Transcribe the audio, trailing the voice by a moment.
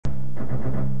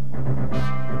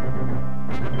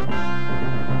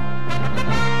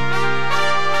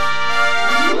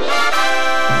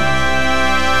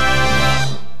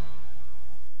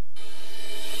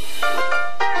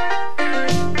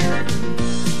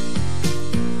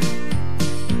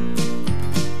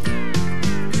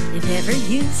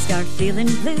start feeling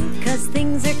blue 'cause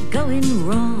things are going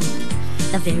wrong,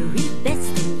 the very best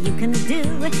thing you can do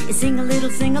is sing a little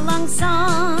sing-along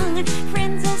song.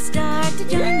 Friends will start to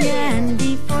join you, and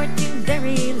before too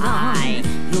very long,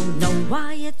 you'll know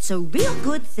why it's a real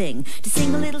good thing to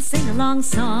sing a little sing-along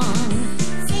song.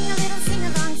 Sing a little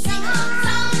sing-along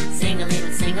song. Sing a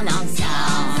little sing-along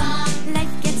song.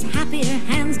 Life gets happier,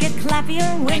 hands get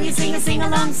clappier when you sing a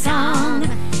sing-along song.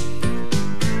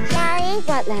 Shari,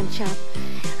 what, Lamb Chop?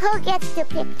 who gets to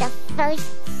pick the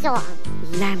first song?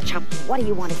 Lamb Chop, what do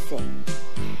you want to sing?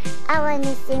 I want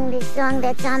to sing the song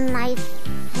that's on my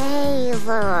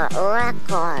favorite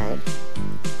record.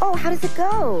 Oh, how does it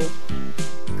go?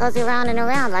 Goes around and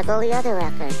around like all the other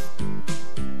records.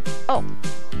 Oh,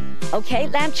 okay,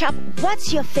 Lamb Chop,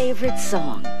 what's your favorite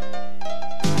song?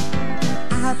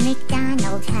 Old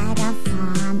MacDonald had a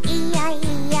farm,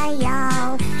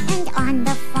 E-I-E-I-O, and on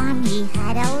the farm he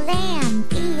had a lamb,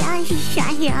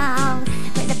 E-I-E-I-O,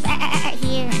 with a bat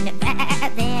here and a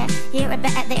bat there, here a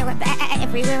bat, there a bat,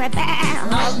 everywhere a bat.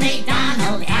 Old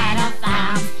MacDonald had a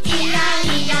farm,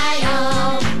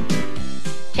 E-I-E-I-O.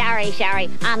 Shari,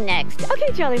 I'm next.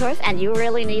 Okay, Charlie Horse. And you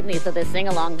really need me for this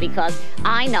sing-along because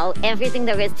I know everything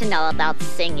there is to know about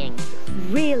singing.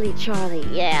 Really, Charlie?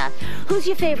 Yeah. Who's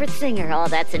your favorite singer? Oh,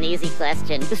 that's an easy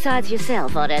question. Besides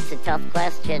yourself? Oh, that's a tough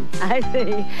question. I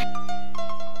see.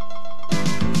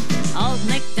 Old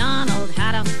MacDonald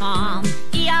had a farm,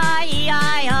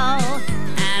 E-I-E-I-O,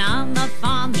 and on the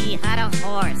farm he had a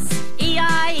horse,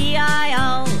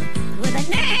 E-I-E-I-O, with a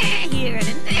neigh here and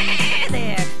a neigh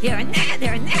there, here and there,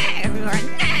 there and there, everywhere and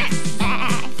there.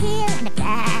 Bat here and a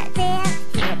bat there,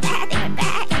 here a bat, there a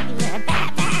bat, everywhere a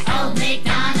bat, bat. Old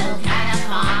MacDonald had a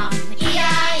farm,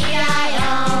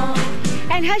 E-I-E-I-O.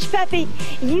 And Hush Puppy,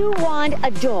 you want a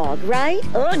dog, right?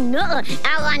 Oh, no.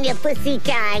 I want a pussy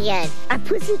cat. A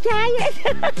pussy cat?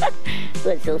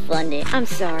 What's so funny? I'm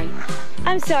sorry.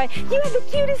 I'm sorry. You have the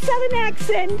cutest southern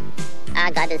accent.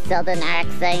 I got a southern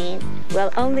accent.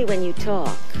 Well, only when you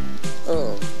talk.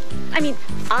 Oh. I mean,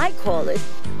 I call it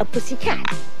a pussy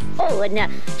cat. Oh, now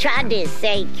try to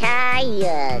say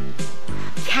cat.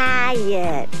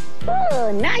 Cat.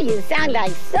 Oh, now you sound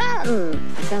like something.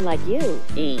 I sound like you.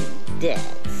 Ain't that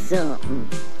something?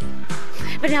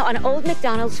 But now, on Old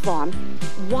MacDonald's farm,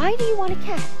 why do you want a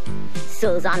cat?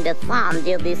 So's on the farm,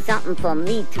 there'll be something for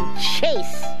me to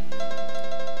chase.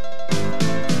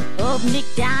 Old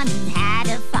MacDonald had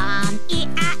a farm,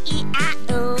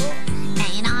 E-I-E-I-O,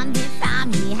 and on the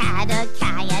farm he had a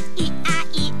cat,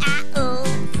 E-I-E-I-O,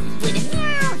 with a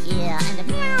meow here and a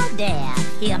meow there,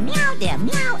 here meow there,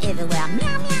 meow everywhere,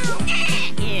 meow meow,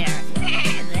 here,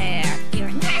 there, here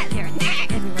and there,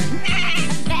 everywhere,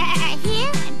 Bat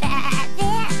here and bat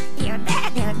there, here a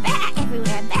bat, there a bat,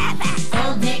 everywhere a bat, bat.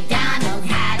 Old MacDonald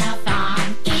had a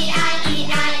farm,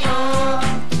 E-I-E-I-O.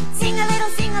 Sing a little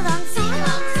sing-along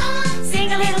song,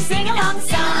 sing a little sing-along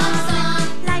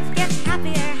song. Life gets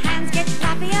happier, hands get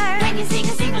clappier when you sing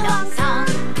a sing-along song.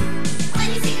 When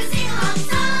you sing a sing-along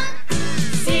song,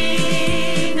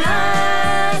 sing a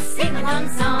sing-along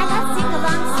song. I love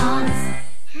sing-along songs.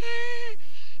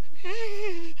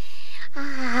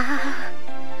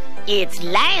 It's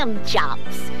Lamb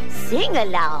Chop's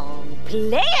sing-along,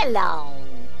 play-along.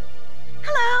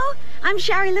 Hello, I'm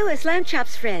Shari Lewis, Lamb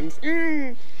Chop's friend. Really?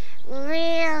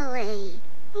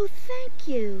 Oh, thank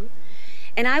you.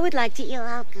 And I would like to... You're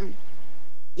welcome.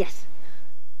 Yes.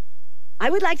 I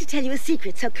would like to tell you a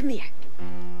secret, so come here.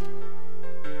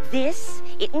 This...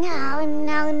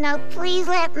 No, please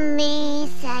let me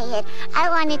say it. I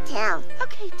want to tell.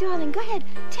 Okay, darling, go ahead.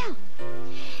 Tell.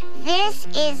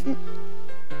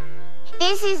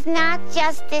 This is not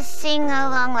just a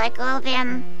sing-along like all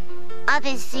them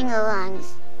other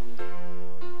sing-alongs.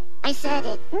 I said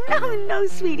it. No,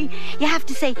 sweetie. You have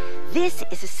to say, this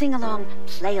is a sing-along,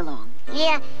 play-along.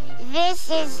 Yeah,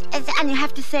 this is... And you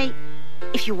have to say,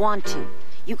 if you want to,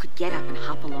 you could get up and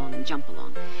hop along and jump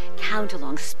along, count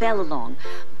along, spell along,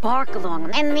 bark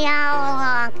along, And meow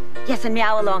along. yes, and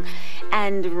meow along,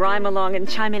 and rhyme along and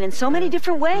chime in so many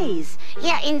different ways.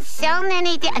 Yeah, in so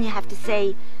many... And you have to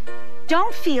say,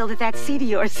 don't feel that seat of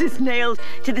yours is nailed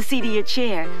to the seat of your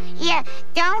chair. Yeah,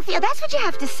 don't feel... That's what you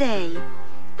have to say.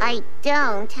 I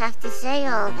don't have to say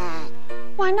all that.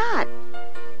 Why not?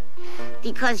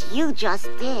 Because you just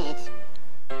did.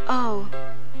 Oh,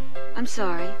 I'm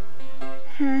sorry.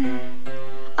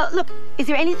 Oh, look, is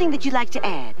there anything that you'd like to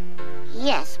add?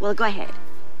 Yes. Well, go ahead.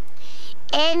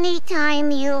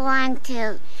 Anytime you want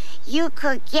to, you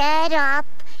could get up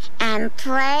and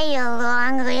play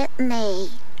along with me.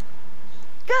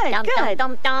 Good, Dum good.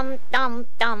 dum dum dum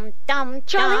dum dum.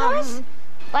 Charlie Horse?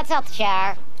 What's up,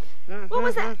 Char? What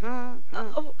was that?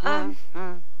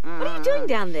 What are you doing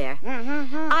down there? Wait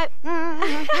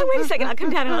a second, I'll come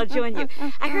down and I'll join you.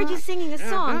 I heard you singing a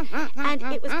song, and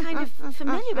it was kind of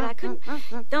familiar, but I couldn't.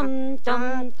 Dum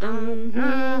dum dum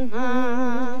dum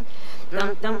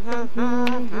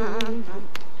dum.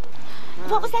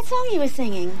 What was that song you were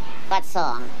singing? What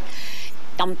song?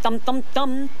 Dum dum dum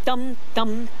dum dum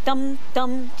dum dum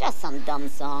dum. Just some dumb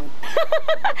song.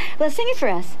 Well, sing it for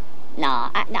us. No,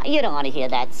 you don't want to hear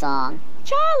that song.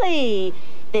 Charlie,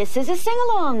 this is a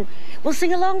sing-along. We'll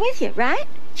sing along with you, right?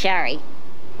 Shari,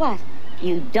 What?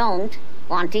 you don't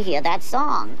want to hear that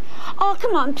song. Oh,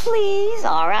 come on, please.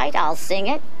 All right, I'll sing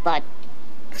it, but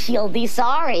you'll be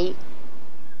sorry.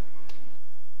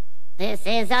 This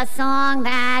is a song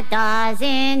that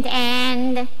doesn't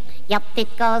end. Yup,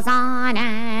 it goes on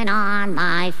and on,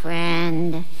 my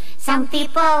friend. Some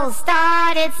people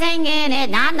started singing it,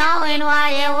 not knowing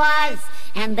what it was,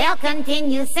 and they'll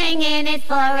continue singing it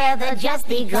forever just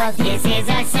because this is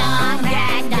a song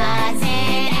that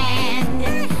doesn't end.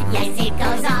 Yes, it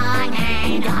goes on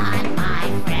and on, my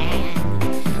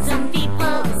friend. Some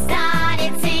people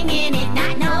started singing it,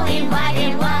 not knowing what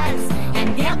it was,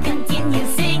 and they'll continue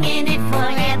singing it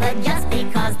forever just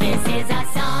because this is a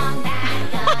song that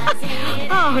doesn't end.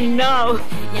 Oh, no.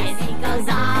 Yes, it goes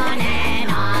on and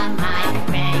on, my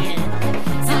friend.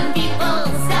 Some people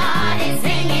started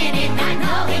singing it, not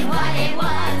knowing what it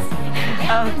was.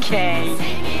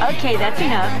 Okay, that's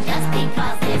enough. Just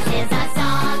because this is a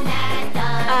song that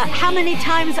does How many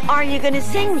times are you going to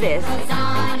sing this? goes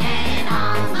on and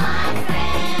on, my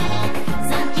friend.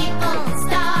 Some people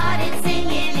started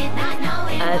singing it, not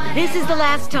knowing what This is the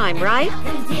last time, right?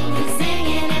 continue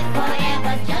singing it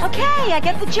forever. Just Okay, I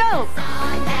get the joke.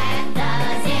 song that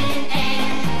doesn't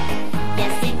end.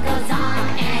 Yes, it goes on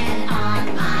and on,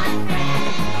 my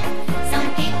friend. Some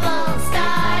people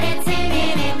started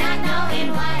singing it, not knowing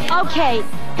what it Okay,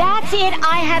 that's it.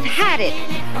 I have had it.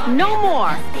 No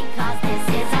more. because this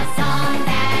is a song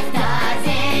that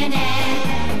doesn't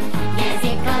end. Yes,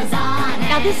 it goes on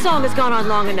Now, this song has gone on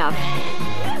long enough.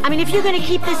 I mean, if you're going to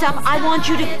keep this up, I want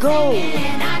you to go.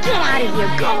 Get out of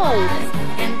here. Go.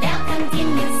 and they'll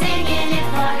continue singing it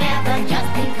forever just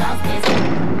because this.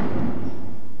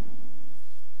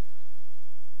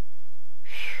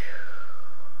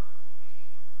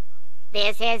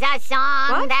 This is a song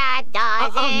What? that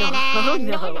doesn't end.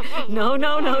 No.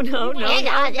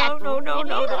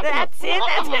 That's it.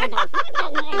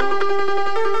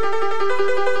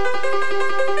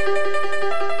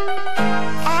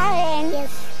 Aaron.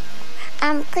 Yes.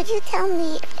 Could you tell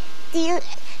me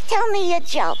a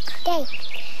joke? Okay.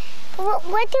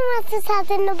 What do monsters have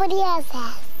that nobody else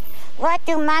has? What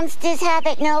do monsters have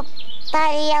that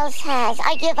nobody else has?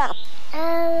 I give up.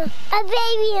 A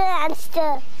baby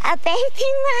monster. A baby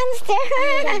monster?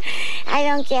 I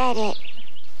don't get it.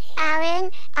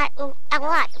 Aaron,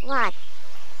 what?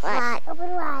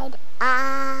 Open wide.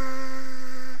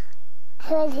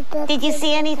 Did you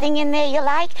see anything in there you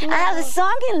like? No. I have a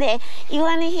song in there. You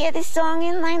want to hear the song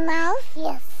in my mouth?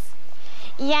 Yes.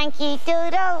 Yankee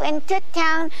Doodle went to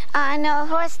town on a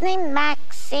horse named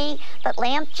Maxie, but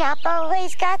Lamb Chop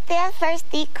always got there first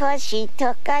because she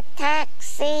took a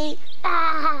taxi.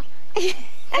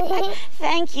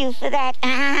 Thank you for that.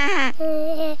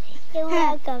 You're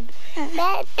welcome.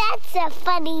 That's a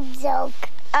funny joke.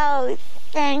 Oh,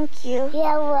 thank you.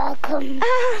 You're welcome.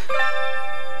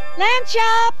 Lamb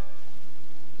Chop!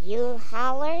 You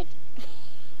hollered?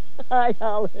 I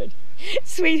hollered.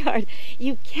 Sweetheart,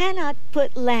 you cannot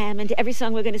put lamb into every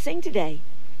song we're going to sing today.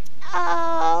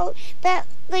 Oh, but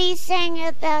we sang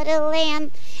about a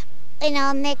lamb in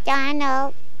a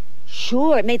McDonald's.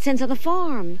 Sure, it made sense on the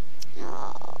farm.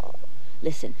 Oh.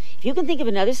 Listen, if you can think of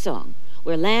another song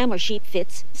where lamb or sheep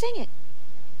fits, sing it.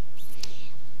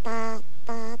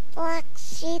 Black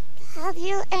sheep, have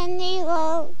you any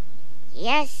wool?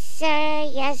 Yes,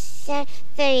 sir,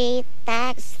 3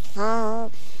 bags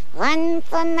full. One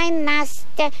for my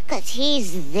master, 'cause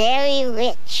he's very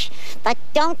rich. But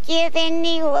don't give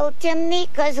any wool to me,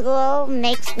 'cause wool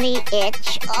makes me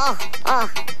itch. Oh.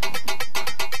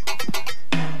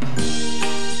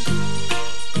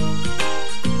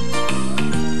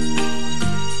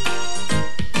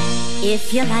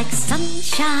 If you like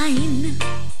sunshine,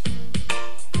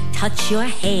 touch your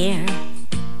hair.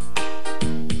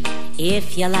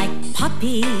 If you like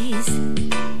puppies,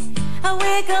 a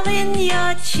wiggle in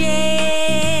your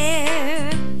chair.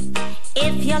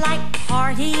 If you like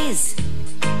parties,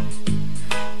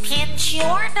 pinch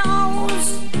your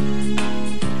nose.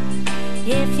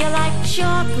 If you like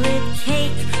chocolate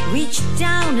cake, reach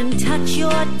down and touch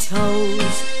your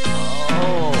toes.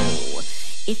 Oh,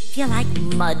 If you like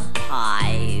mud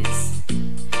pies,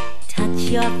 touch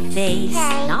your face.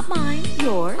 Okay. Not mine,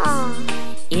 yours. Oh.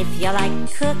 If you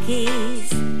like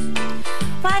cookies,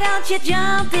 why don't you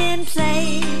jump in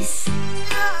place?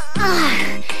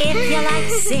 If you like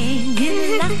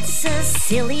singing lots of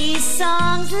silly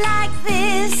songs like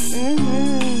this,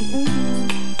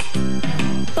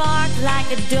 bark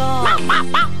like a dog,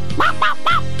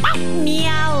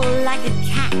 meow like a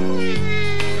cat,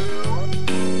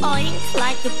 oink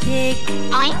like a pig,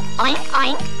 Oink, oink,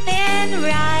 oink. then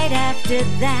right after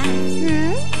that,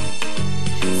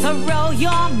 throw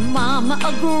your mom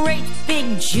a great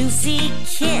big juicy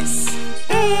kiss.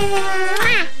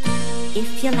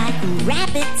 If you like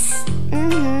rabbits,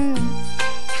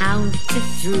 count to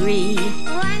 3. 1,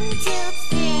 2,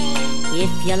 3.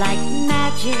 If you like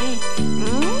magic,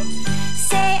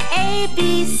 say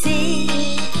ABC.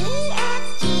 E,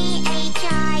 F, G, H,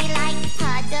 I like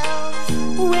puddles.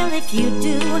 Well, if you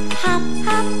do, hop,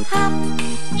 hop, hop.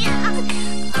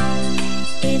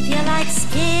 If you like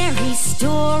scary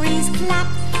stories, clap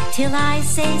till I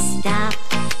say stop.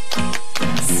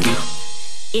 Stop.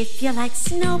 If you like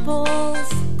snowballs,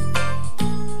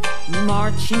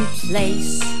 march in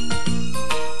place.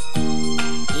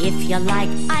 If you like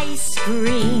ice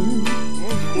cream,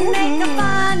 make a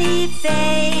funny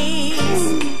face.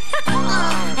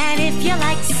 And if you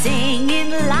like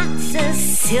singing lots of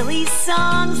silly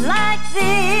songs like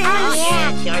this,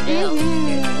 Sure do.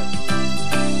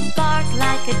 bark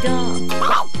like a dog,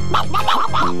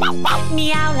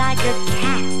 meow like a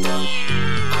cat,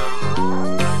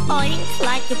 oink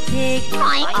like a pig,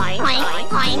 Oink, oink, oink,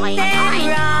 oink, then oink.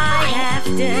 right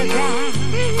after that,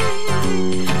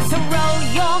 throw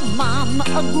your mom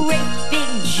a great big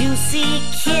juicy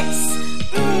kiss.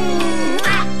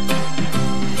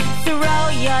 Throw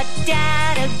your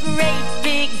dad a great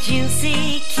big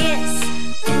juicy kiss.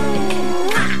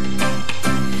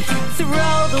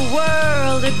 Throw the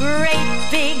world a great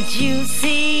big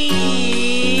juicy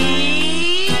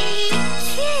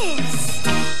kiss.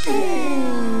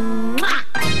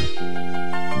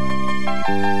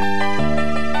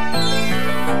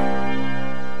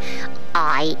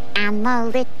 I am a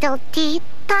little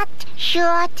teapot,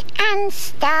 short and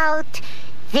stout.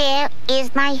 There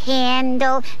is my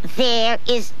handle, there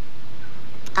is...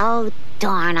 Oh,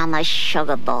 darn, I'm a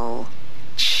sugar bowl.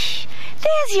 Shh,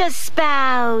 there's your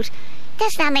spout.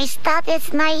 That's not my spout,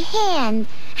 it's my hand.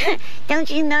 Don't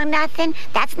you know nothing?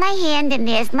 That's my hand, and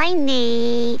there's my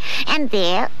knee, and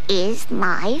there is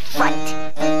my foot.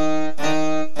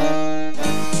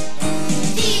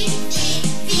 Feet, feet,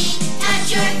 feet, at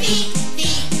your feet,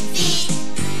 feet, feet.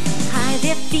 Hi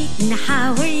there, feet, and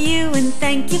how are you? And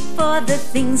thank you for the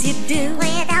things you do.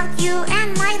 Without you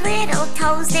and my little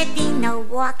toes, there'd be no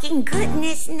walking,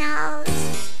 goodness knows.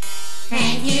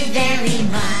 Thank you very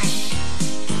much.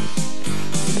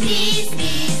 Knees,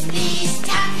 knees, knees,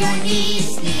 tap your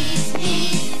knees, knees,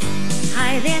 knees.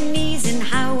 Hi there, knees, and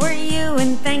how are you?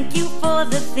 And thank you for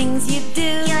the things you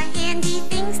do. You're handy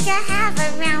things to have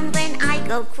around when I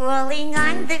go crawling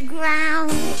on the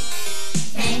ground.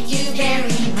 Thank you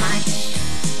very much.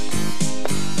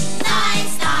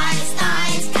 Thighs, thighs,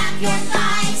 thighs, tap your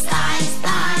thighs, thighs,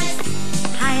 thighs.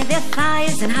 Hi there,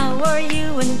 thighs, and how are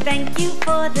you? And thank you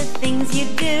for the things you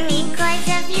do. Because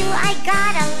of you, I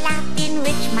got a lap in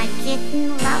which my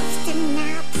kitten loves to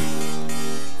nap.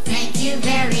 Thank you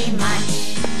very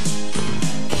much.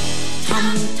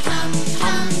 Tum, tum,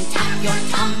 tum, tap your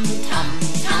tum, tum,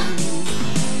 tum.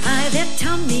 Hi there,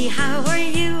 tummy, how are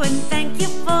you? And thank you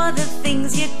for the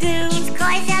things you do. It's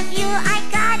 'cause of you I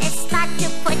got a spot to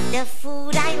put the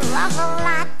food I love a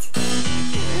lot.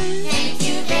 Thank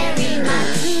you very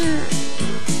much.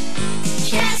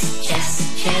 Chest, chest,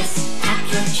 chest, tap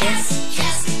your chest,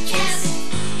 chest, chest.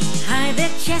 Hi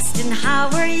there, chest, and how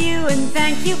are you? And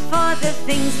thank you for the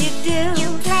things you do. You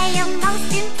play a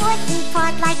most important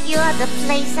part, like you're the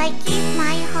place I keep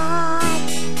my heart.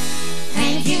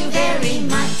 Thank you very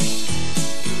much.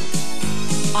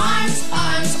 Arms,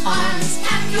 arms, arms,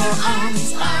 tap your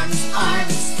arms, arms,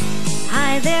 arms.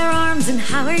 Hi there, arms, and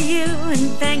how are you?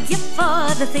 And thank you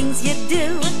for the things you do.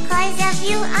 Because of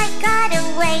you I got a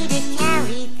way to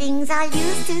carry things I'll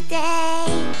use today.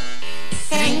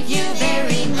 Thank you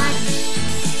very much.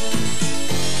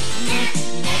 Neck,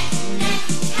 neck, neck,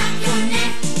 tap your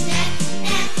neck, neck,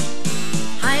 neck.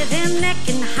 Hi there, neck,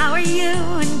 and how are you?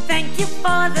 And thank you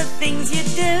for the things you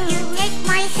do. You take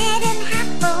my head and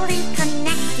happily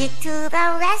connect it to the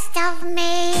rest of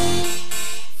me.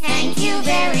 Thank you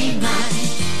very much.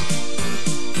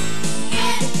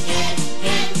 Head, head,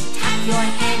 head, tap your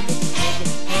head, head,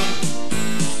 head.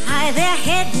 Hi there,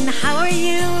 head, and how are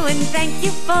you? And thank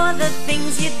you for the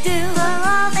things you do. For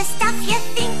all the stuff you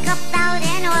think about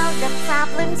and all the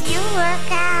problems you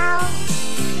work out.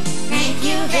 Thank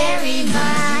you very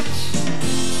much.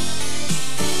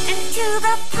 And to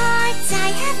the parts I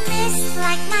have missed,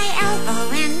 like my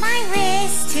elbow and my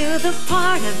wrist. To the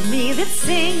part of me that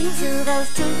sings. To those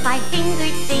 2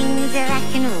 5-fingered things that I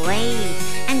can wave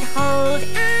and hold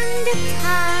and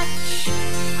touch.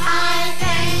 I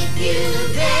thank you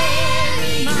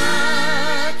very much.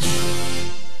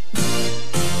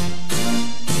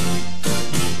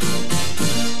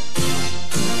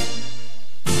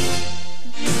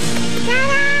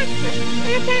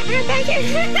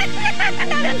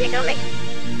 No, don't tickle me.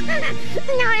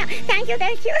 No, thank you.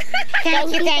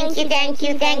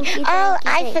 Thank you. Oh,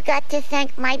 I forgot to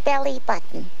thank my belly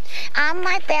button. On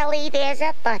my belly there's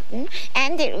a button,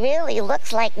 and it really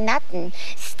looks like nothing.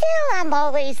 Still, I'm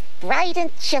always bright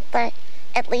and chipper.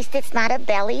 At least it's not a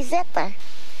belly zipper.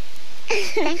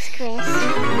 Thanks, Chris.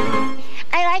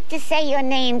 I like to say your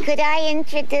name. Could I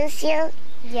introduce you?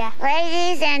 Yeah.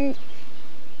 Ladies and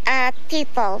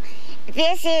people,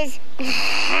 this is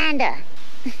Hannah.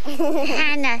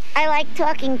 Hannah, I like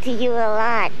talking to you a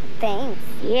lot. Thanks.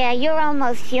 Yeah, you're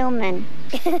almost human.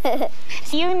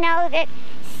 You know that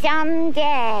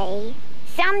someday,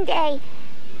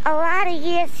 a lot of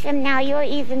years from now, you're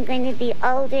even going to be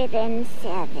older than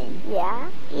 7. Yeah?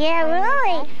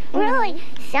 Yeah, really.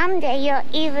 Someday you're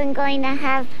even going to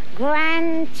have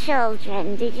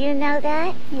grandchildren. Did you know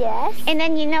that? Yes. And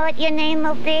then you know what your name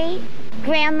will be?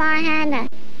 Grandma Hannah.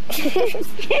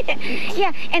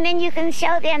 Yeah, and then you can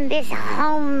show them this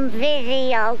home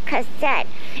video cassette,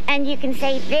 and you can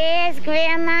say, there's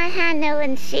Grandma Hannah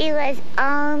when she was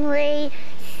only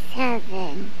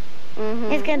 7.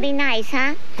 It's gonna be nice,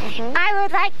 huh? I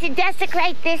would like to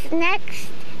dedicate this next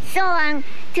song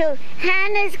to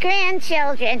Hannah's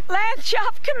grandchildren. Lamb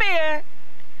Chop, come here.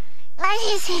 What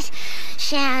is it,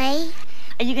 Shari?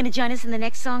 Are you going to join us in the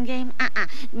next song game?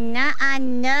 Nuh-uh,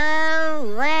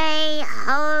 no way,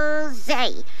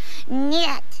 Jose.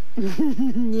 Niet.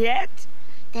 Niet?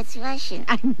 That's Russian.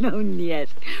 I know, niet.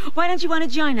 Why don't you want to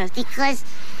join us? Because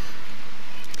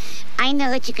I know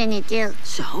what you're going to do.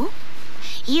 So?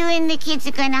 You and the kids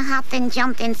are going to hop and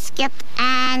jump and skip,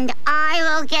 and I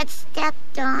will get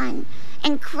stepped on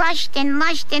and crushed and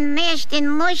mushed and mashed and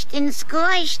mushed and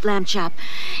squished. Lamb Chop.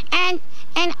 And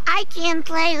I can't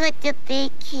play with the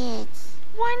big kids.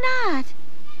 Why not?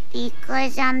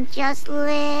 Because I'm just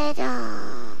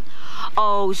little.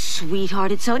 Oh,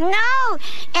 sweetheart, it's so... No!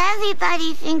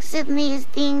 Everybody thinks of me as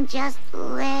being just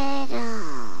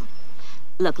little.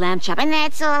 Look, Lamb Chop... And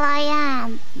that's all I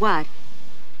am. What?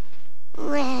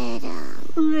 Little.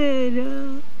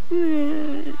 Little.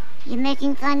 You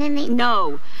making fun of me?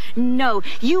 No.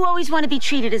 You always want to be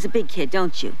treated as a big kid,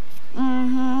 don't you?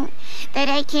 But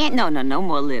I can't... No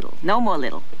more little. No more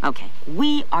little. Okay.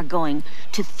 We are going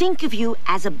to think of you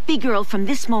as a big girl from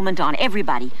this moment on.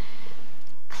 Everybody,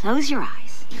 close your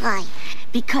eyes. Why?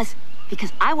 Because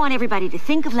I want everybody to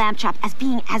think of Lamb Chop as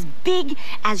being as big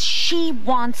as she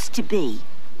wants to be.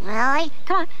 Really?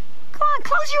 Come on,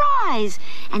 close your eyes.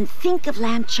 And think of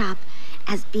Lamb Chop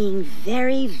as being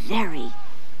very, very,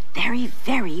 very,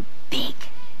 very big.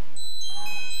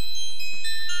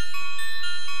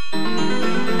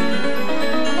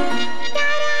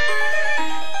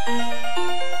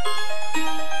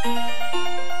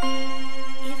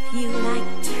 If you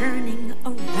like turning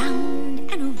around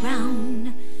and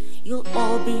around, you'll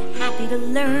all be happy to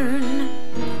learn.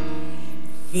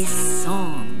 This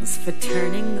song's for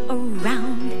turning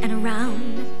around and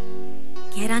around.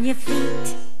 Get on your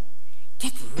feet,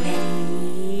 get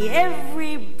ready,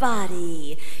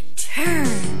 everybody, turn.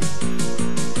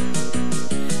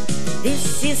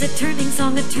 This is a turning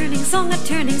song, a turning song, a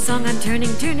turning song. I'm turning,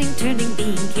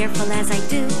 being careful as I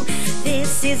do.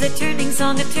 This is a turning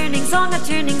song, a turning song, a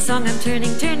turning song. I'm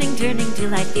turning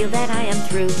till I feel that I am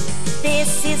through.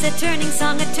 This is a turning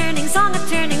song, a turning song, a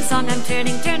turning song. I'm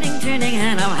turning,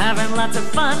 and I'm having lots of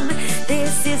fun.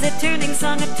 This is a turning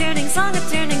song, a turning song, a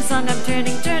turning song. I'm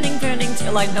turning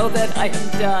till I know that I am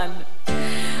done.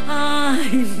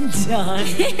 I'm done.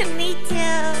 Me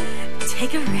too.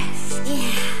 Take a rest. Yeah.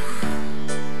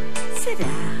 Sit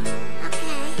down.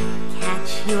 Okay.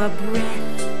 Catch your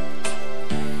breath.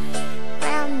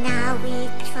 Well, now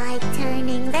we've tried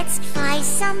turning. Let's try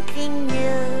something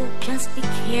new. Just be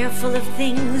careful of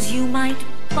things you might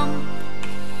bump.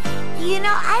 You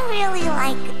know, I really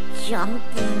like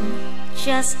jumping.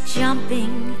 Just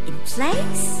jumping in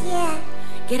place? Yeah.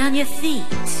 Get on your feet.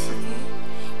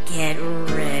 Get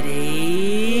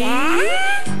ready. Yeah?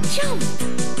 Jump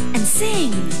and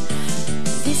sing.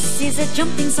 This This is a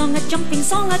jumping song, a jumping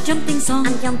song, a jumping song.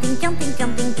 I'm jumping, jumping,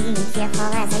 jumping, being careful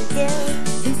as I do.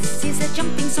 This is a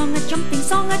jumping song, a jumping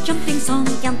song, a jumping song.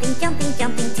 I'm jumping, jumping,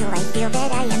 jumping till I feel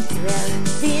that I am through.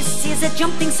 This is a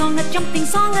jumping song, a jumping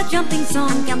song, a jumping song.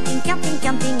 I'm jumping, jumping,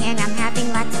 jumping, and I'm having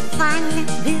lots of fun.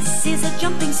 This is a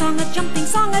jumping song, a jumping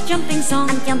song, a jumping song.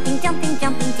 I'm jumping, jumping,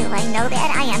 jumping till I know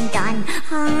that I am done.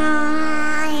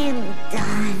 I'm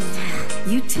done.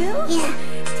 You too? Yeah.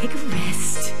 Take a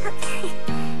rest. Okay.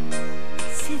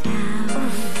 Sit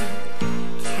down.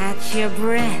 Catch your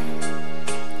breath.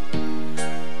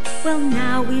 Well,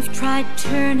 now we've tried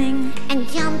turning. And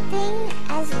jumping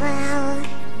as well.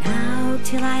 Now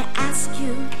till I ask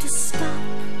you to stop.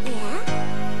 Yeah?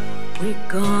 We're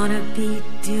gonna be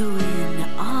doing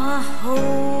a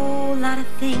whole lot of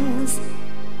things.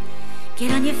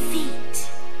 Get on your feet.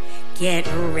 Get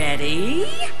ready.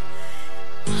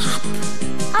 Hop.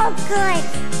 Oh, good.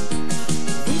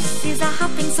 This is a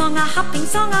hopping song, a hopping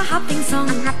song, a hopping song.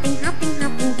 I'm hopping, hopping,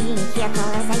 hopping, being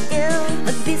careful as I do.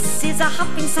 This is a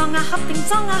hopping song, a hopping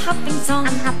song, a hopping song.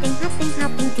 I'm hopping, hopping,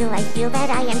 hopping till I feel that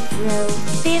I am through.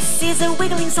 This is a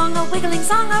wiggling song, a wiggling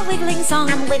song, a wiggling song.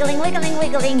 I'm wiggling, wiggling,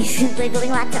 wiggling, wiggling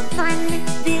lots of fun.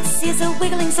 This is a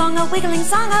wiggling song, a wiggling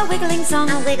song, a wiggling song.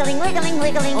 I'm wiggling, wiggling,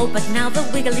 wiggling. Oh, but now the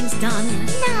wiggling's done.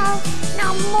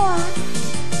 No more.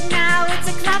 Now it's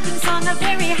a clapping song, a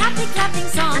very happy clapping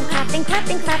song. I'm clapping,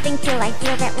 clapping, clapping till I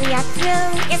feel that we are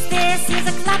through. Yes, this is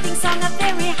a clapping song, a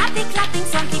very happy clapping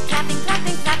song. Keep clapping,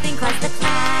 clapping, clapping, 'cause the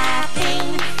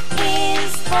clapping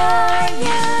is for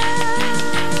you.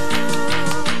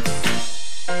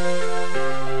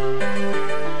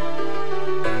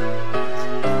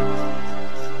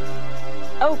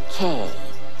 Okay,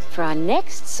 for our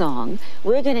next song,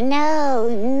 we're gonna...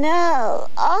 No.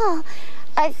 Oh,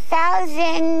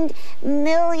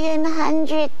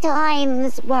 1,000,000,100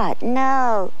 times. What?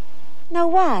 No. No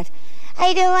what?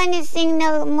 I don't want to sing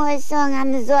no more song.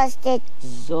 I'm exhausted.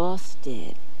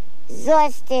 Exhausted.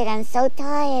 Exhausted. I'm so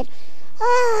tired.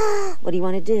 Ah. What do you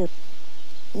want to do?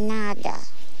 Nada.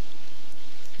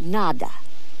 Nada.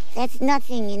 That's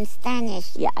nothing in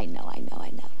Spanish. Yeah, I know.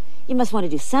 You must want to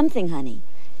do something, honey.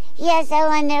 Yes, I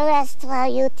want to rest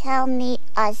while you tell me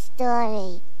a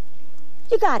story.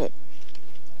 You got it.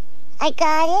 I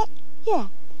got it? Yeah.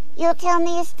 You'll tell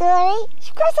me a story?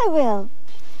 Of course I will.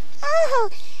 Oh,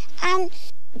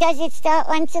 does it start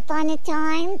once upon a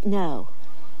time? No.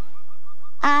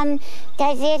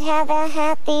 Does it have a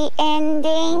happy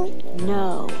ending?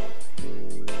 No.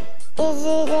 Is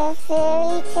it a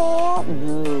fairy tale?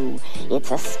 No. It's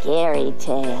a scary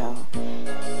tale.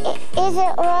 Is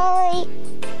it really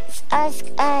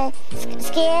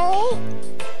scary?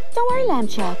 Don't worry, Lamb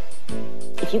Chop.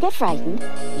 If you get frightened,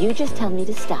 you just tell me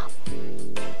to stop.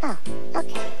 Oh,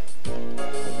 okay.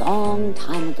 A long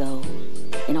time ago,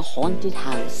 in a haunted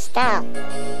house. Stop.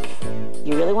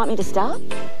 You really want me to stop?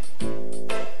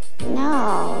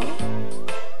 No.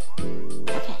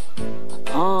 Okay.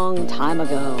 A long time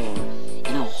ago,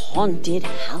 in a haunted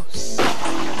house.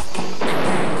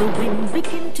 The wind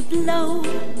began to blow.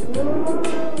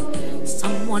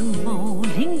 Someone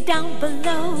moaning down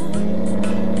below.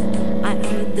 I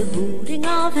heard the hooting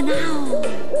of an owl.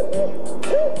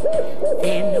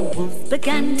 Then a wolf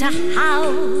began to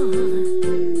howl.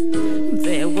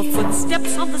 There were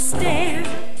footsteps on the stair,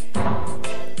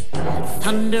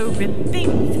 thunder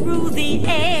ripping through the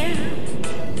air.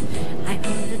 I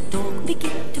heard a dog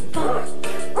begin to bark,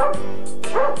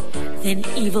 then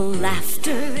evil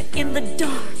laughter in the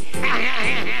dark.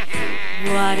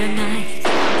 What a night,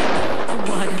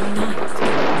 what a night.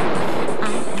 I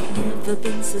have never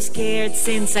been so scared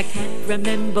since I can't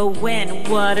remember when.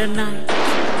 What a night,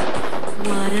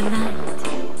 what a night.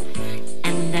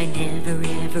 And I never,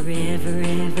 ever, ever,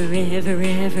 ever, ever,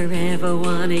 ever, ever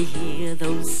want to hear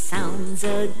those sounds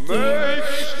again.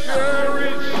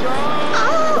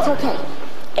 It's okay.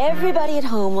 Everybody at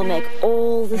home will make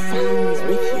all the sounds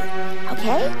with you.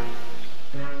 Okay?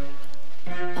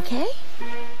 Okay?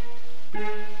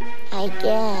 I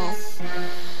guess.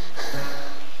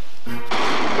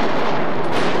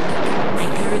 I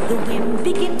heard the wind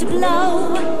begin to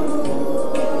blow.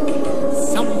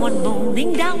 Someone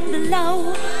moaning down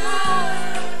below.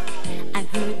 I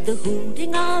heard the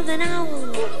hooting of an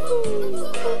owl.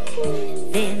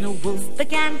 Then a wolf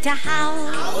began to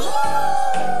howl.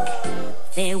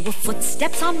 There were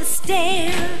footsteps on the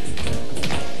stair,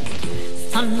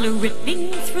 thunder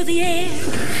ripping through the air.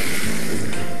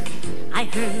 I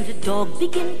heard a dog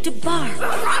begin to bark,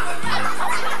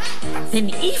 then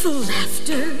evil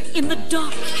laughter in the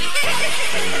dark.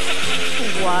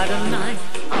 What a night,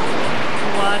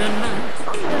 what a night.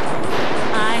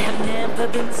 I have never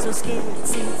never been so scared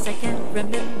since I can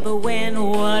remember when.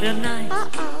 What a night.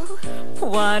 Uh-oh.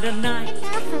 What a night.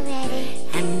 Enough already.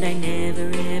 And I never,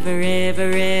 ever,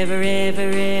 ever, ever, ever,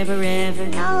 ever, ever.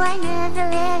 No, I never,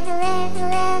 ever,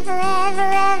 ever, ever, ever,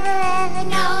 ever, ever.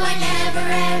 No, I never,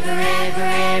 ever, ever,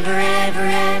 ever, ever,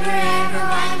 ever, ever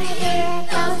want to hear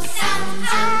those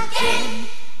sounds again.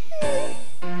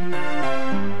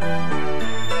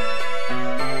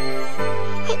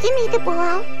 Hey, give me the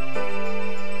ball.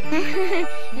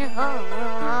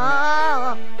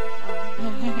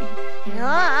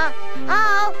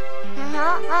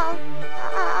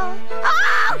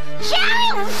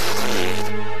 Shari!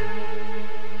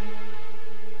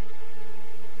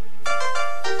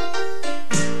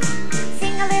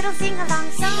 Sing a little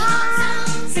sing-along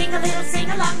song. Sing a little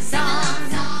sing-along song.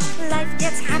 Life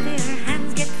gets happier,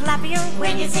 hands get clappier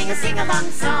when you sing a sing-along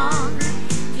song.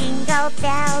 Jingle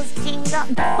bells, jingle...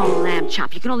 Oh, Lamb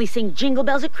Chop, you can only sing Jingle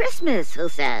Bells at Christmas. Who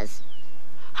says?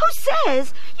 Who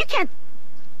says? You can't...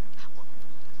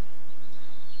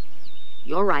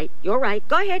 You're right. You're right.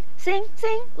 Go ahead. Sing,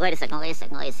 sing. Wait a second.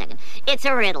 It's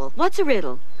a riddle. What's a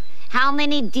riddle? How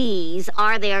many D's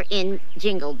are there in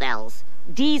Jingle Bells?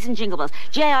 D's in Jingle Bells.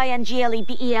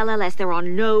 Jinglebells. There are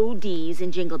no D's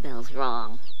in Jingle Bells.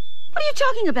 Wrong. What are you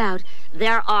talking about?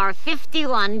 There are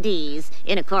 51 D's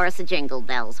in a chorus of Jingle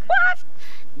Bells. What?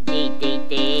 Dee, dee,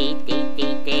 dee, dee,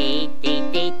 dee, dee, dee,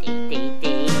 dee, dee,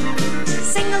 dee.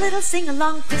 Sing a little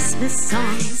sing-along Christmas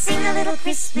song. Sing a little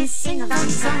Christmas sing-along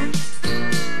song.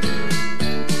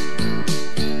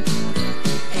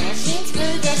 Dashing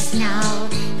through the snow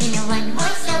in a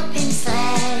one-horse open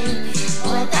sleigh.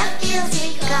 O'er the fields we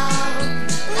go,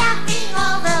 laughing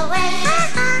all the way.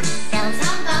 Bells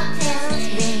on bobtails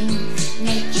ring,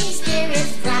 making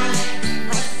spirits bright.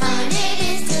 What fun it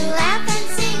is to laugh and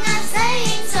sing a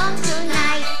sleighing song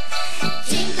tonight.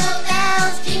 Jingle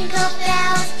bells, jingle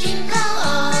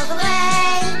all the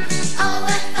way. Oh,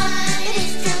 what fun it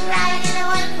is to ride in a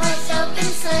one-horse open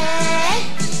sleigh.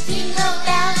 Jingle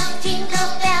bells,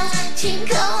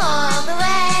 jingle all the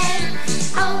way.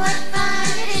 Oh, what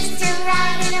fun it is to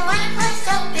ride in a one-horse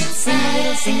open sleigh. Sing a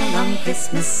little sing-along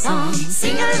Christmas song.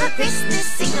 Sing a little Christmas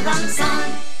sing-along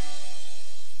song.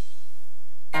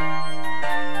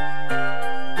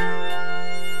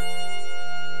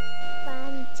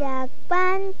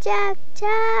 반짝반짝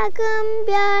작은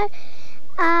별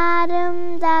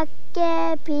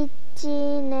아름답게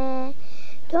비치네.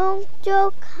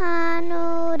 동쪽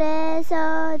하늘에서도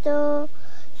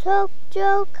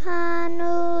서쪽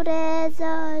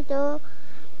하늘에서도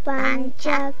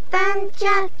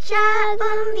반짝반짝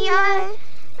작은 별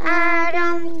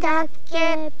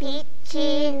아름답게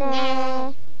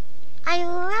비치네. I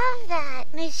love that,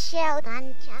 Michelle.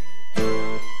 반짝.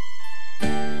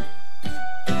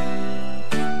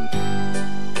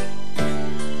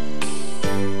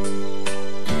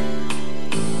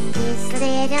 This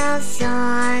little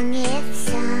song, if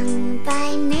sung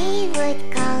by me, would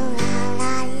go la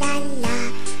la la la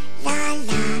la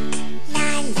la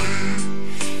la la.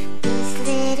 This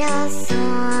little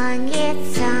song, if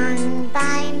sung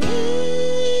by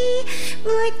me,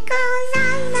 would go la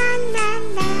la la la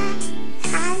la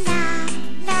la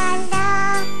la la.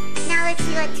 Now it's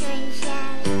your turn,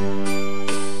 Shari.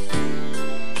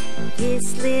 This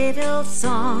little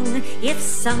song, if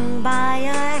sung by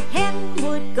a hen,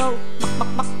 would go buck,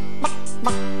 buck, buck, buck, buck,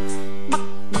 buck, buck,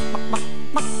 buck, buck,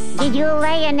 buck. Did you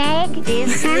lay an egg?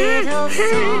 This little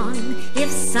song,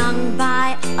 if sung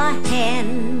by a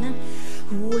hen,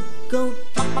 would go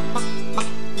buck, buck, buck,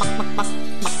 buck, buck, buck, buck, buck, buck,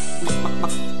 buck, buck, buck.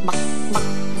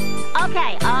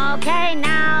 Okay,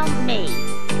 now me.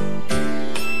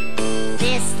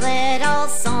 This little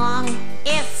song,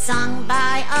 if sung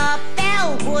by a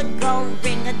bell, would go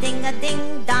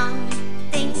ring-a-ding-a-ding-dong,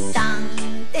 ding-dong,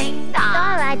 ding-dong.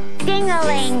 All right,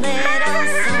 ding-a-ling. This little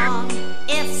song,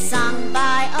 if sung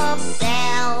by a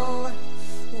bell,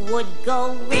 would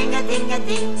go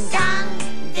ring-a-ding-a-ding-dong,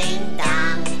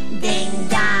 ding-dong,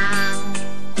 ding-dong.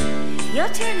 Your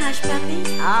turn, Hush Puppy.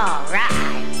 All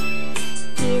right.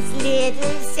 This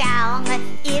little song,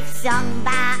 if sung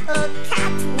by a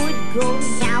cat, would go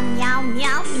meow, meow,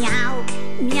 meow, meow,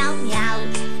 meow, meow,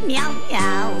 meow,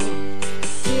 meow.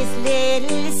 This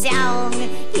little song,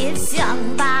 if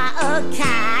sung by a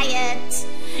cat,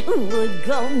 would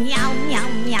go meow, meow,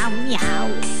 meow, meow,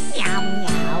 meow,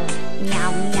 meow,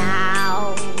 meow,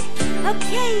 meow.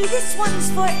 Okay, this one's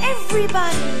for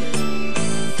everybody.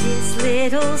 This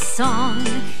little song,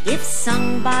 if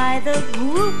sung by the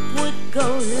group, would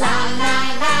go la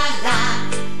la la la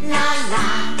la la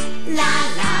la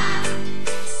la.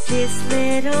 This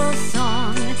little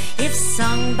song, if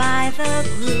sung by the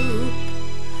group,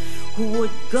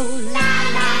 would go la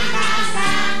la la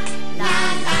la, la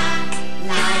la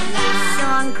la la.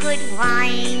 Song could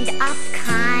wind up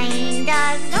kinda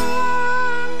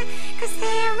long, 'cause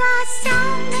there are so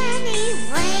many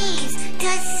ways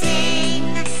to sing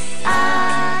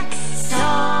a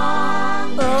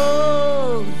song.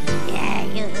 Oh,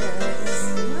 Yes.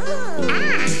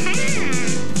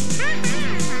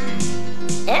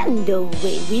 and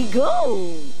away we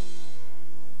go.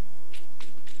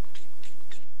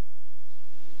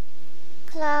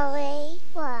 Chloe,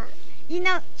 what? You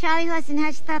know, Charlie Horse and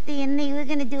Hush Puppy and me, we're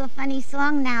gonna do a funny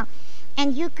song now,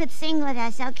 and you could sing with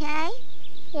us, okay?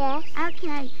 Yes.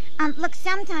 Okay. Look,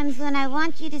 sometimes when I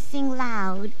want you to sing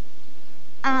loud,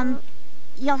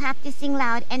 you'll have to sing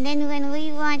loud, and then when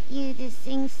we want you to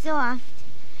sing soft,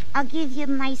 I'll give you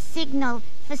my signal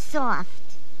for soft.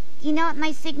 You know what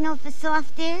my signal for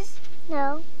soft is?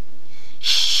 No.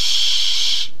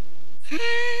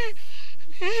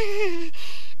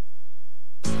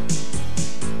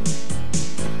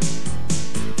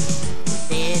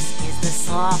 This is the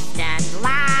soft and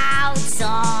loud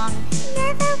song.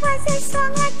 Never was a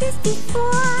song like this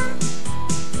before.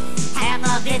 Half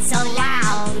of it so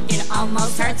loud, it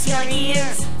almost hurts your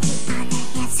ears. The other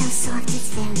half so soft, it's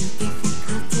very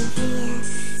difficult to hear.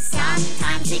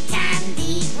 Sometimes it can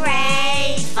be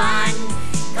great fun,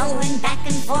 going back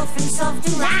and forth from soft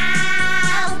to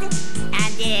loud.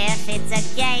 And if it's a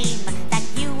game that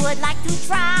you would like to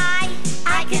try,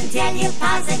 I can tell you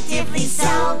positively,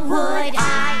 so would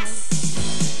I.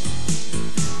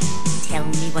 Tell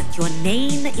me what your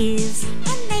name is.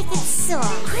 And make it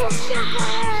soft.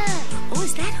 Oh,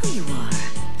 is that who you are?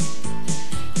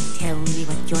 Tell me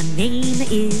what your name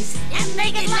is. And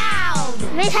make it loud.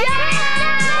 Didn't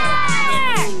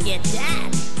get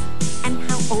that. And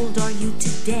how old are you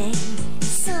today?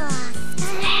 Soft.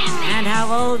 And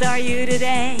how old are you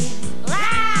today?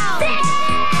 Loud.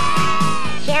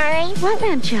 Shari, What,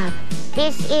 Lamb Chop?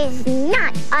 this is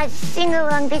not a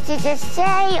sing-along, this is a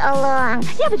say-along.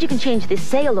 Yeah, but you can change this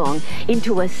say-along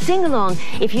into a sing-along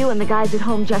if you and the guys at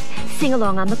home just sing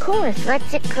along on the chorus.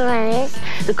 What's a chorus?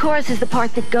 The chorus is the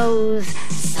part that goes...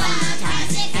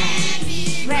 Sometimes it can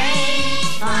be great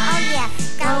fun. Oh, yeah.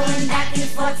 Going back and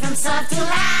forth from soft to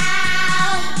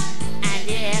loud. And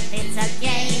if it's a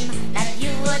game that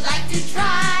you would like to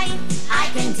try, I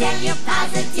can tell you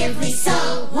positively,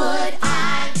 so would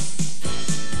I.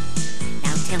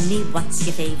 Now tell me, what's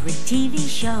your favorite TV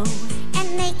show?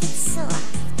 And make it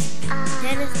soft.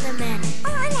 Dennis the Menace.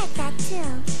 Oh, I like that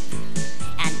too.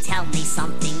 And tell me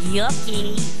something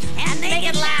yucky and make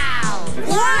it loud.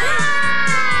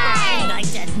 Why? Like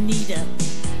that, Nita.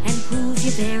 And who's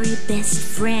your very best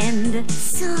friend?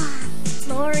 Soft.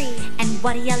 Lori. And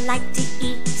what do you like to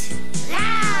eat?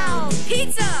 Loud.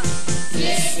 Pizza.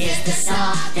 This is the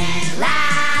soft and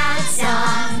loud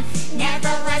song.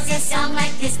 Never was a song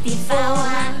like this before.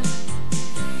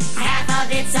 Half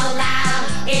of it so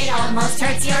loud, it almost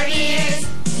hurts your ears.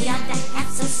 The other half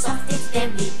so soft, it's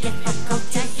very difficult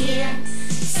to hear.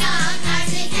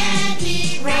 Sometimes it can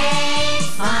be great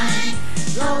fun,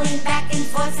 going back and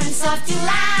forth from soft to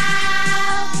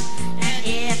loud. And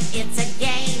if it's a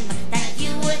game that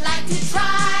you would like to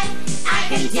try, I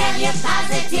can tell you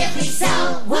positively,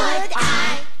 so would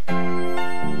I.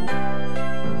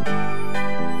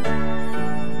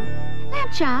 Lamb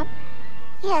Chop,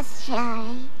 Yes,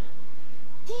 Shari.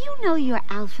 do you know your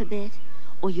alphabet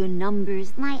or your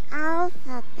numbers? My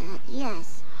alphabet,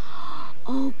 yes.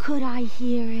 Oh, could I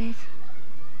hear it?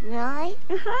 Really?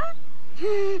 Uh-huh.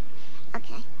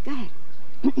 Okay. Go ahead.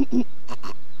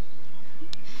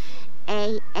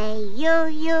 A U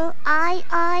U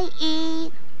I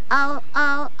E O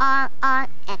O R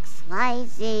X Y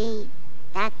Z.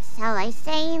 That's how I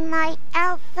say my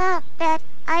alphabet.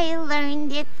 I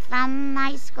learned it from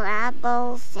my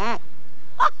Scrabble set.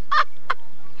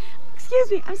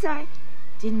 Excuse me, I'm sorry.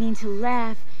 Didn't mean to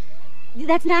laugh.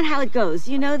 That's not how it goes.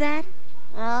 You know that?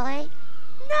 Really?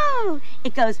 No.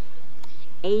 It goes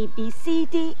A, B, C,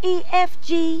 D, E, F,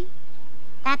 G.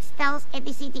 That spells A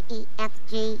B C D E F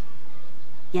G.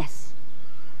 Yes.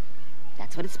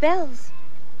 That's what it spells.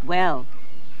 Well,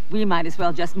 we might as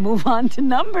well just move on to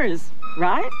numbers,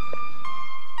 right?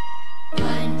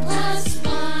 1 plus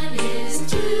 1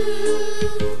 is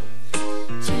 2.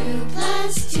 2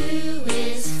 plus 2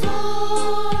 is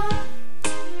 4.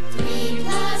 3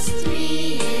 plus 3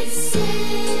 is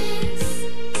 6.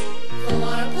 4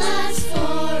 plus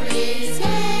 4 is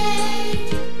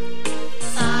 8.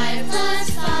 5 plus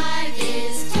 5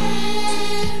 is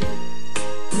 10.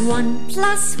 1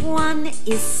 plus 1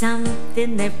 is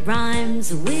something that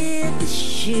rhymes with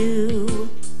shoe.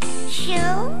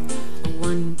 Shoe?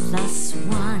 1 plus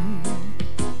 1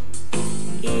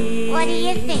 What do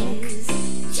you think?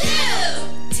 2.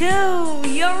 2.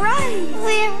 You're right.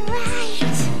 We're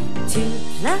right. 2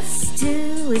 plus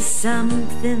 2 is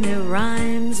something that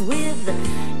rhymes with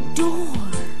door.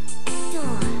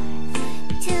 Door.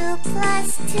 2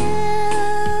 plus 2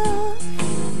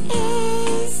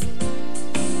 is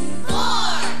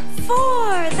 4.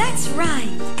 4. That's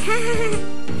right.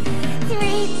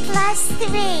 3 plus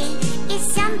 3 is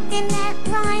something that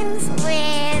rhymes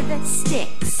with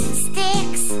Sticks.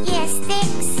 sticks. Yes,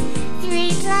 sticks.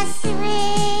 3 plus 3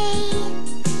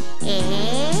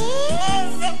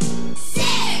 is 6.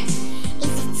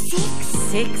 Is it 6?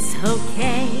 6.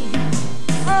 Okay.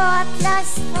 4 plus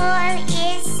 4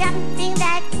 is something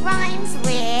that rhymes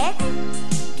with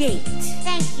Gate.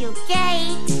 Thank you,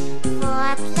 gate.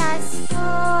 4 plus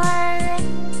 4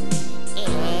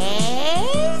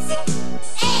 is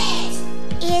 8.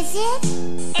 Is it?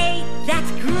 8.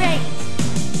 That's great.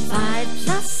 5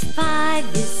 plus 5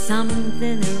 is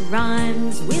something that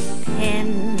rhymes with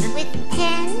pen. With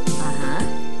pen? Uh-huh.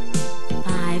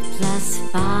 5 plus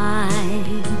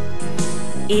 5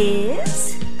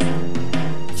 is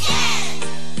 10.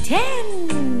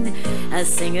 10.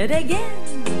 Sing it again.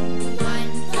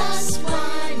 1 plus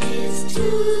 1 is 2.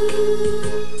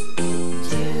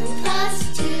 2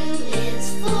 plus 2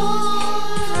 is 4.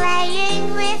 Playing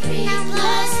with 3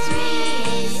 plus 3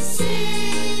 is 6.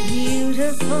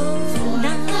 Beautiful 4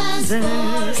 plus 4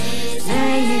 numbers. is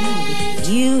Playing 8. with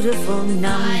beautiful 5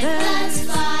 numbers. plus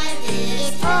 5 is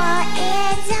 10. Four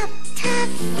adds up to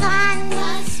fun.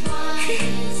 Plus 1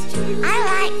 is 2. I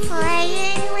like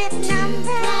playing with Plus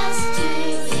numbers. 2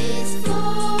 is 4.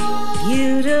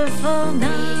 Beautiful Plus 3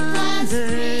 numbers.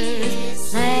 is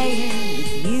 6. Playing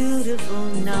with beautiful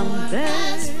 4 numbers.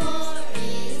 plus 4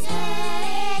 is 8.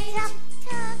 Adds up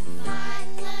to fun.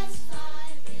 5 plus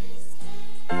 5 is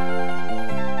 10.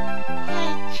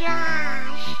 Hey,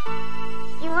 Josh.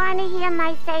 You want to hear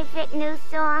my favorite new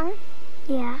song?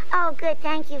 Yeah. Oh, good.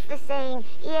 Thank you for saying,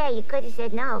 yeah, you could have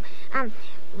said no.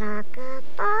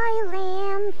 Rock-a-bye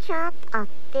lamb chop up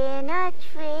in a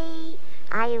tree.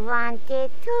 I wanted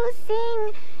to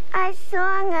sing a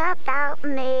song about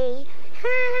me.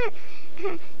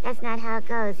 That's not how it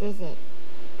goes, is it?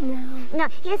 No. No,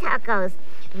 here's how it goes.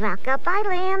 Rock-a-bye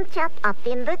lamb chop up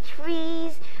in the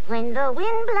trees. When the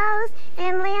wind blows,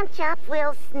 then Lamb Chop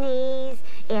will sneeze.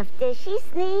 After she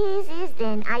sneezes,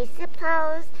 then I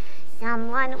suppose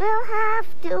someone will have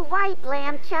to wipe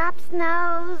Lamb Chop's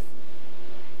nose.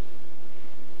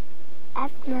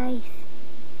 That's nice.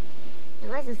 It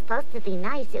wasn't supposed to be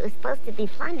nice. It was supposed to be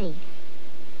funny.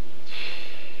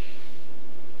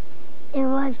 It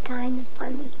was kind of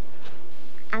funny.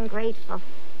 Ungrateful.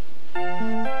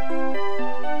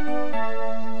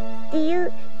 Do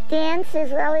you dance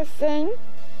as well as sing?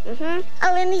 Mm-hmm.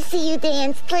 Oh, let me see you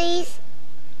dance, please.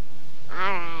 All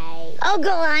right. Oh,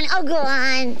 go on. Oh, go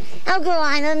on. Oh, go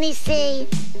on. Let me see.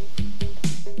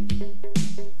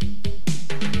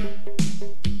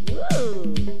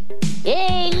 Ooh.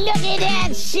 Hey, look at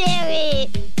that, Sherry.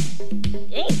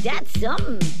 Ain't that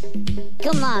something?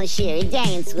 Come on, Sherry,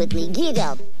 dance with me. Get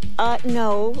up.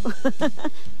 No.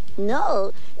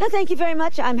 No. No, thank you very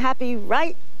much. I'm happy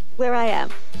right where I am.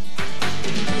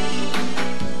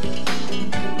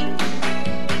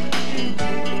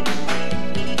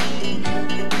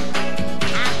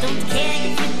 I don't care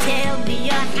if you tell me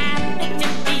you're happy to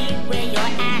be where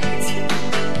you're at.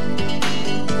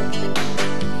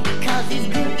 'Cause as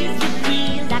good as you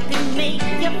feel, I can make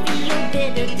you feel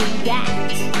better than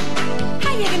that.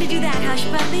 How you gonna do that, Hush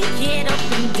Puppy? Get up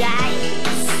and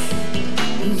dance.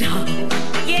 No.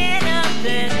 Get up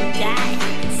and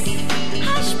dance.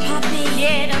 Hush Puppy,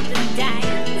 get up and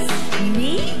dance.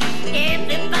 Me?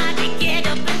 Everybody get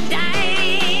up and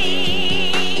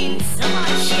dance. Come on,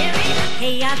 Sherry.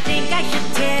 Hey, I think I should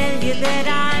tell you that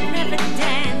I've never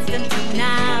danced until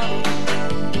now.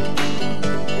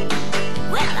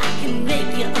 Well, I can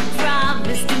make you a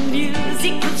promise. The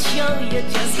music will show you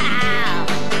just how.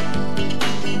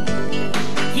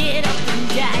 Get up and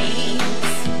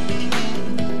dance.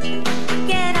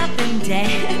 Get up and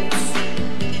dance.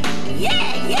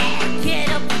 Yeah, yeah, get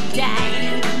up and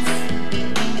dance.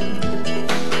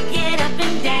 Get up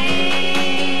and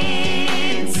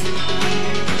dance.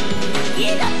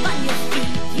 Get up on your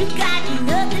feet. You got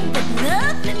nothing but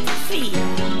nothing to feel.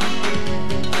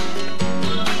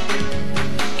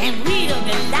 And we don't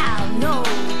allow no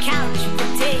couch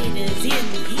potatoes in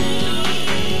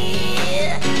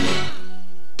here.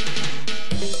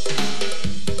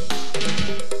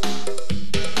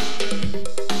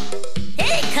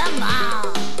 Hey, come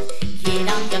on. Get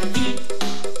on your feet.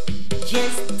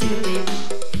 Just do it.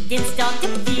 Then start to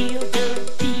feel the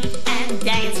beat and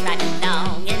dance right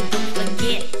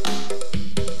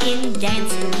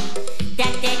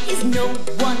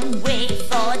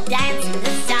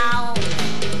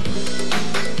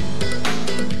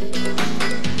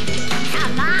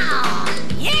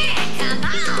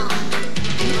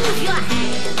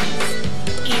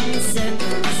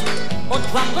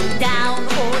them down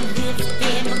or lift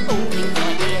them over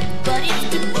your head. But if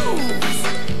the moves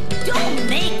don't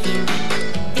make it,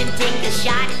 then take a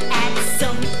shot at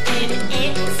something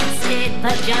else instead.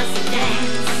 But just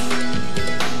dance.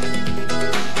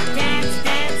 Dance,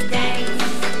 dance, dance.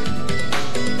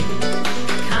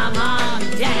 Come on,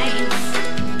 dance.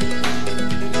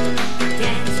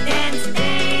 Dance, dance,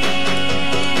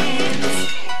 dance.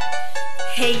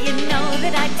 Hey, you know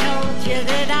that I told you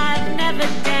that I've never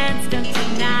danced until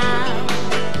now.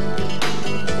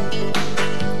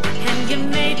 And you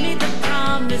made me the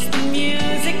promise the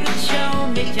music would show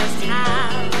me just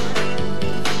how.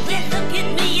 Well, look at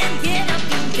me and get up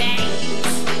and dance.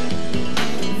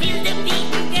 Feel the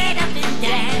beat and get up and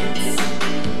dance.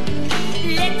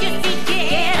 Let your feet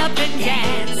get up and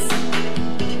dance.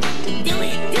 Do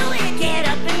it, get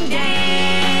up and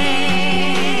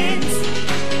dance.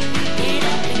 Get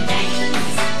up and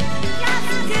dance. Just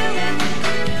do it.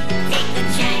 Take a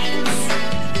chance.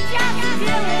 Just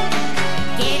do it.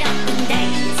 Get up and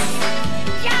dance.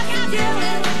 Just do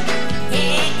it.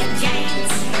 Take a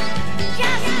chance.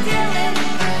 Just do it.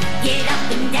 Get up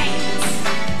and dance.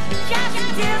 Just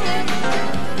do it.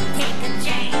 Take a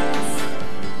chance.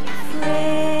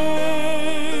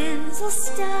 Friends will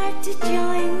start to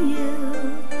join you,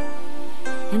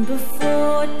 and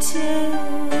before too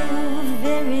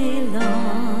very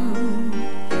long,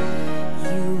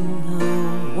 you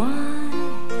know why.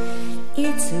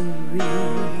 It's a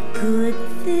real good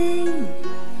thing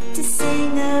to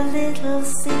sing a little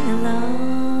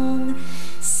sing-along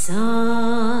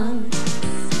song.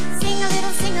 Sing a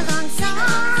little sing-along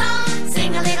song.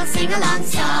 Sing a little sing-along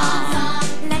song.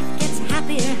 Life gets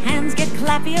happier, hands get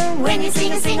clappier when you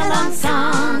sing a sing-along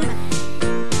song.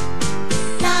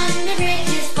 London Bridge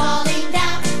is falling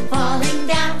down, falling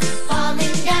down,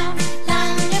 falling down.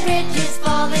 London Bridge is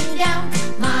falling down,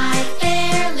 my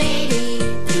fair lady.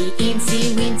 The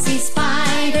eensy-weensy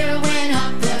spider went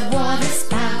up the water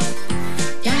spout.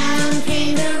 Down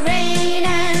came the rain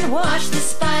and washed the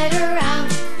spider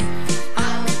out.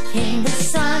 Out came the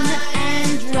sun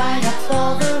and dried up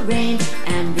all the rain.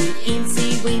 And the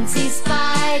eensy-weensy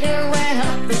spider went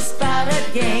up the spout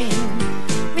again.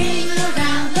 Ring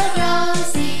around the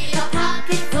rosy, a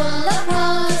pocket full of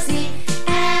rosy.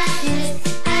 Ashes,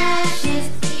 ashes,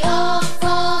 we all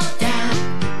fall down.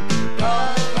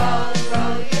 Row, row,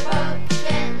 row your boat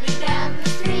gently down the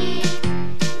stream.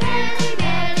 Merrily,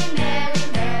 merrily, merrily,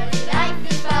 merrily, life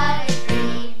is but a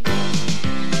dream.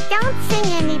 Don't sing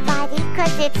anybody,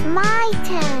 'cause it's my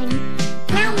turn.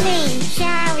 Now me,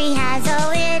 Shari has a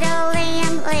little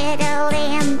lamb, little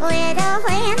lamb, little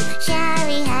lamb.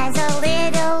 Shari has a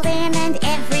little lamb, and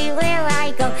everywhere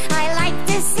I go, I like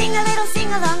to sing a little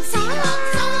sing-along song.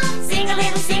 Sing a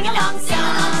little sing-along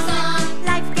song.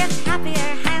 Life gets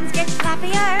happier, hands get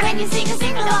clappier when you sing a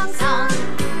sing-along song.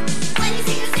 When you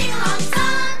sing a sing-along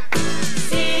song,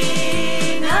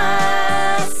 Sing a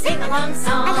sing-along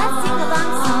song. I love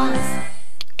sing-along songs.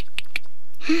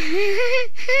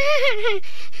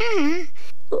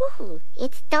 Ooh,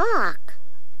 it's dark.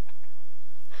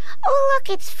 Oh, look,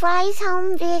 it's Fry's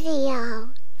home video.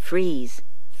 Freeze.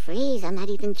 Freeze, I'm not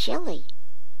even chilly.